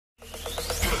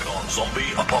Zombie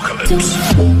apocalypse.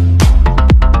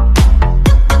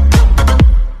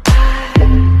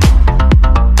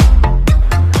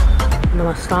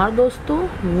 नमस्कार दोस्तों,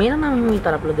 मेरा नाम है मीत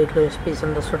और आप लोग देख रहे हो स्पेस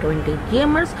अंडर 20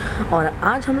 गेमर्स। और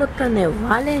आज हम लोग करने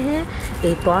वाले हैं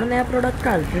एक और नया प्रोडक्ट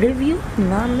का रिव्यू।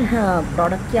 नाम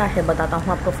प्रोडक्ट क्या है बताता हूँ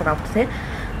आपको फटाफट से।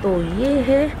 तो ये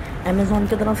है अमेज़ॉन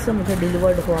की तरफ से मुझे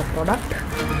डिलीवर्ड हुआ प्रोडक्ट।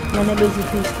 मैंने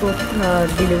बेसिकली इसको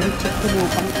डिलीवरी चेक के लिए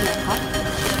ओपन किया था,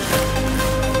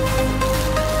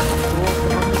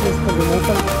 तो इसको रिमूव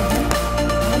करते हैं।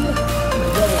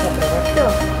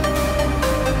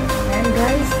 And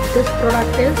guys, this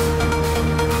product is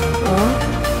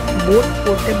boAt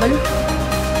portable।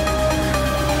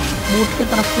 boAt की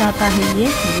तरफ से आता है ये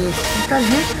स्पीकर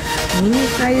है, mini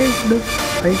sized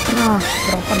ultra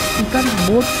proper speaker.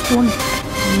 boAt stone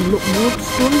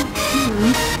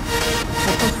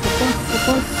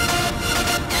focus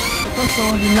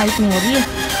और लाइट नहीं हो रही है,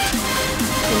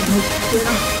 तो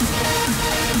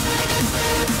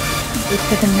एक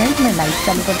सेकंड में मैं लाइट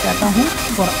चालू कर जाता हूँ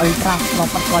फॉर अल्ट्रा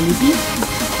प्रॉपर क्वालिटी।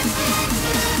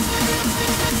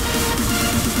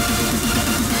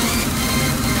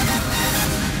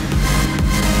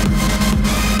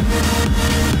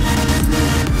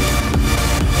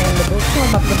 दोस्तों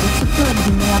अब आप लोग देख सकते हो, अभी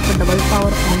मैंने यहाँ पर डबल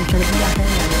पावर ऑन कर दिया है,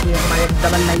 यानी कि हमारे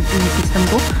डबल लाइटिंग सिस्टम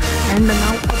को। एंड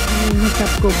नाउ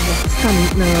आपको बॉक्स का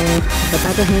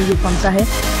बताते हैं ये कौन सा है।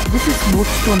 This is boAt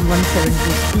stone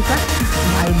 170 speaker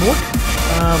bye boAt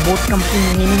company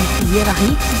naming ये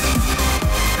रही।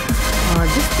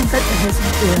 This speaker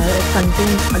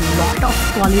contains a lot of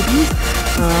qualities,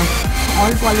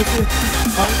 all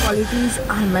qualities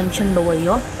are mentioned over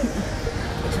here।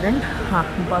 excellent, हाँ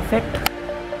परफेक्ट।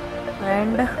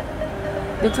 एंड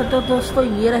देख सकते हो दोस्तों,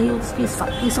 ये रही उसकी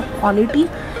सब क्वालिटी।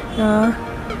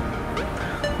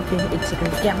 ओके एक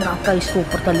सेकंड, कैमरा का इसको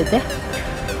ऊपर कर लेते हैं।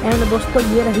 एंड दोस्तों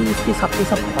ये रही इसकी सब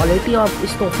क्वालिटी, और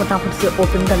इसको फटाफट से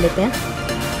ओपन कर लेते हैं।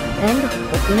 And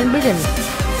open and begin.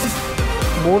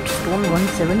 boAt stone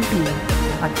 170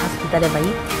 अच्छा स्पीकर है भाई।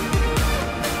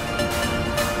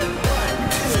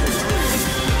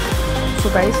 So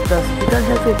guys, the speaker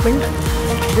has opened.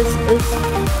 This is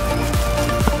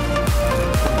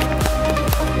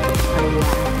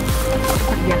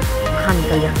हाँ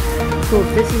निकल गया। So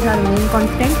this is our main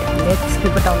content. Let's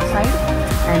keep it outside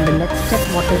and let's check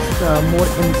what is more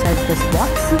inside this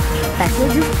box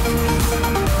package.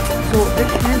 So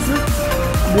it has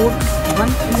boAt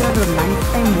 1 year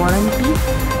lifetime warranty.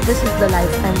 This is the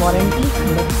lifetime warranty.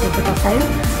 Let's take it aside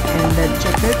and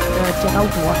check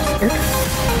out what's it.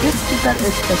 This speaker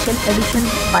is special edition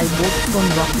by boAt Stone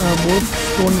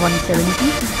 170.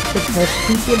 It has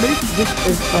 3 cables. This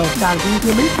is a charging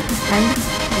cable and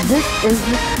this is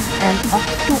an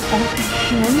aux-to-aux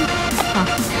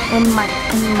and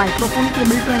microphone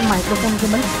cable to microphone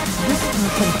cable। This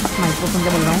microphone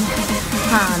cable रहा हूँ,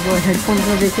 हाँ जो headphone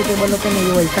में जैसे cable होते हैं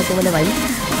ये वैसा केबल है भाई।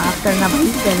 आप करना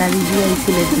प्लीज़, कहना लीजिए,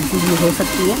 इसलिए गलती भी हो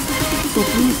सकती है। तो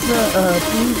प्लीज़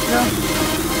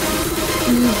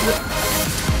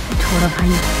छोड़ो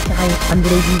भाई, चाहे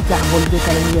अंग्रेजी क्या बोल के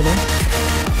करेंगे लोग।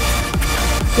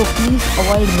 So please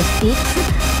avoid mistakes.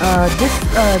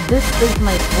 This is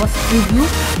my first review,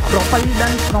 properly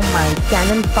done from my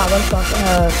Canon PowerShot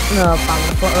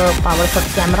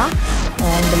camera.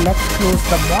 And let's close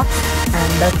the box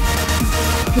and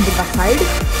keep it aside.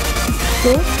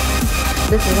 So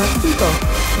this is a speaker.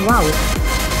 Wow,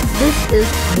 this is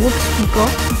boAt speaker,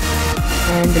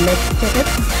 and let's check it.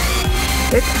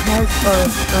 It has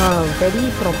a very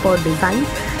proper design,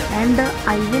 and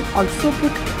I will also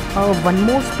put one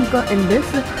more speaker in this.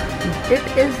 It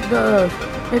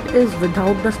is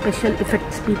without the special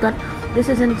effect speaker. This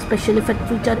is a special effect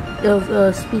feature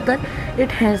speaker.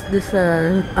 It has this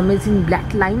amazing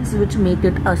black lines which make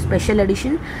it a special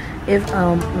edition. If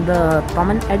the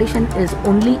common edition is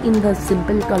only in the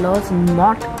simple colors,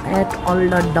 not at all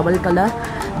the double color.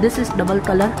 This is double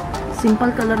color.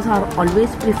 Simple colors are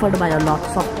always preferred by a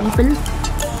lots of people.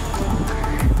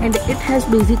 And it has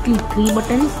basically 3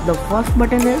 buttons. The first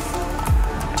button is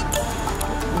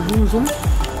zoom.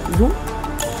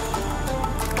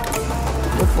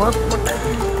 The first button,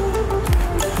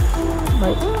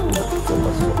 right?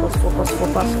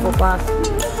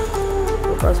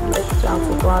 Focus,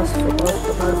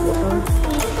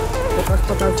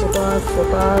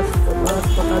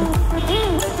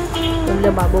 ले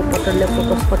बाबू पकड़ ले,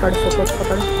 focus पकड़।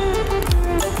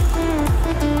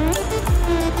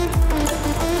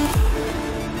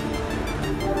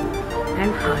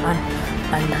 And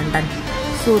done.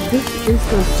 So this is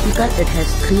the speaker. It has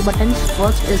 3 buttons.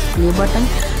 First is play button,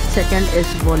 second is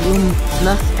volume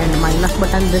plus and minus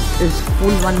button. This is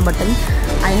full one button.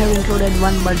 I have included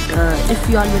one, but if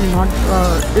you all will not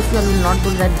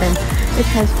do that, then it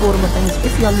has 4 buttons.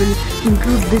 If you all will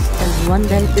include this as one,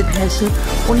 then it has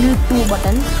only 2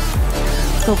 buttons.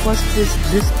 So first is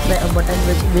this button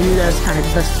which will start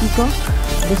the speaker.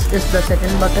 This is the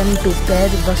second button to pair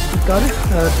the speaker,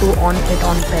 to on it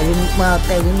on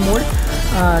pairing mode.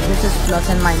 This is plus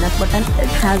and minus button.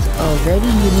 It has a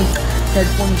very unique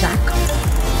headphone jack,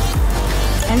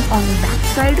 and on back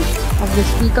side of the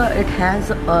speaker it has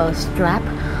a strap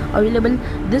available.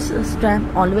 This strap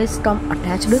always come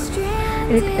attached.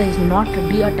 It is not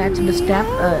detached strap.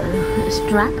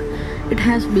 It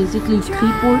has basically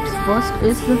 3 ports. First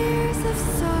is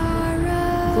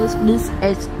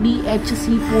HDHC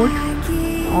port.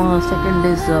 Second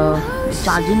is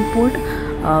charging port,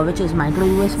 which is micro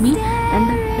USB, and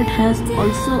it has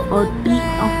also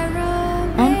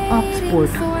an aux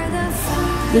port.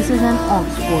 This is an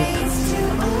aux port.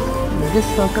 This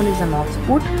circle is an aux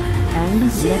port, and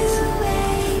let's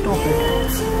stop it.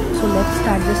 So let's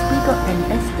start the speaker and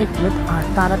test it with our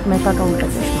Tarak Mehta ka Ulta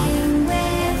Chashma.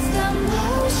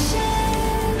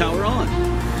 Power on.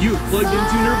 You have plugged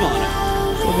into Nirvana.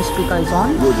 So the speaker is on.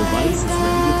 Your device is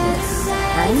ready to play.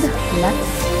 And let's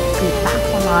click back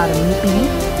on our MIPI.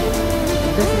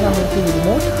 This is our MIPI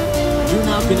remote. You're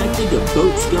now connected to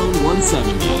boAt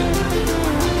 170.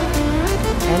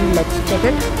 And let's check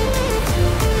it.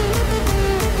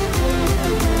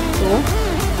 So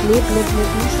play please.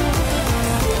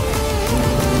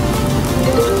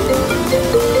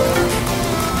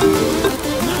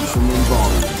 Maximum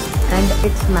volume. And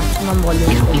its maximum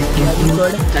volume is very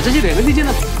good. चाचा जी रहने दीजिए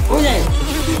ना, हो जाए.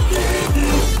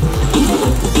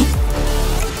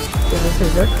 So this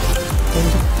is it. And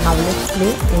now let's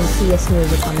play NCS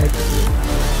music on it.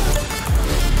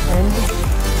 And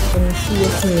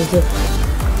NCS music.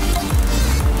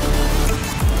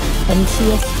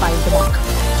 NCS fight back.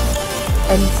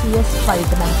 NCS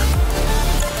fight back.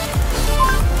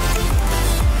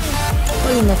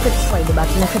 Sorry, Netflix fight back.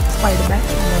 Netflix fight back.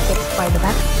 Netflix fight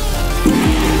back.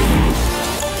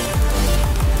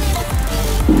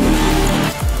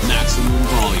 Maximum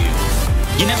volume.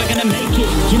 You're never gonna make it.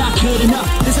 You're not good enough.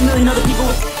 There's a million other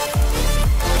people.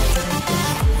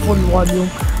 Full volume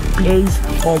plays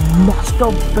a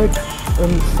master bit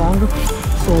in song.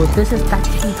 So this is that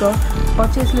speaker.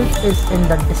 Purchase link is in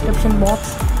the description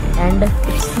box, and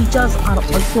its features are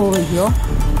also over here.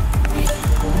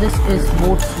 This is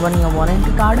boAt's 1-year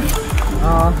warranty card.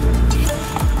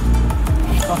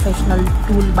 Professional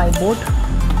tool by boAt,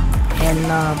 and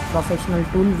professional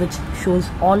tool which shows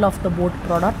all of the boAt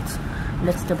products.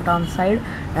 Let's step it on side,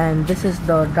 and this is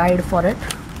the guide for it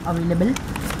available.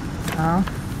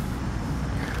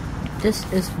 This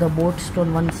is the boAt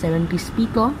 170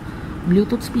 speaker,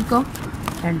 Bluetooth speaker,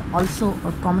 and also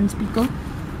a common speaker.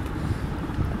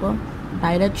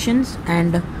 Directions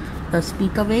and the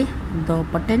speaker way, the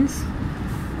buttons,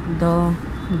 the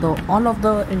all of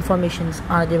the informations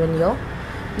are given here.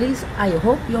 Please, I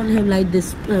hope you all have liked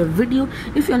this video.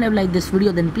 If you all have liked this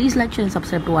video, then please like, share and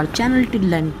subscribe to our channel. Till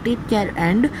then, take care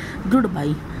and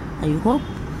goodbye. I hope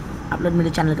आप लोग मेरे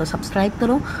channel को subscribe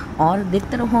करो और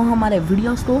देखते रहो हमारे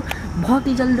videos को. बहुत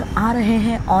ही जल्द आ रहे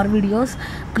हैं और videos.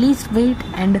 Please wait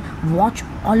and watch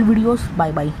all videos.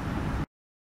 Bye bye.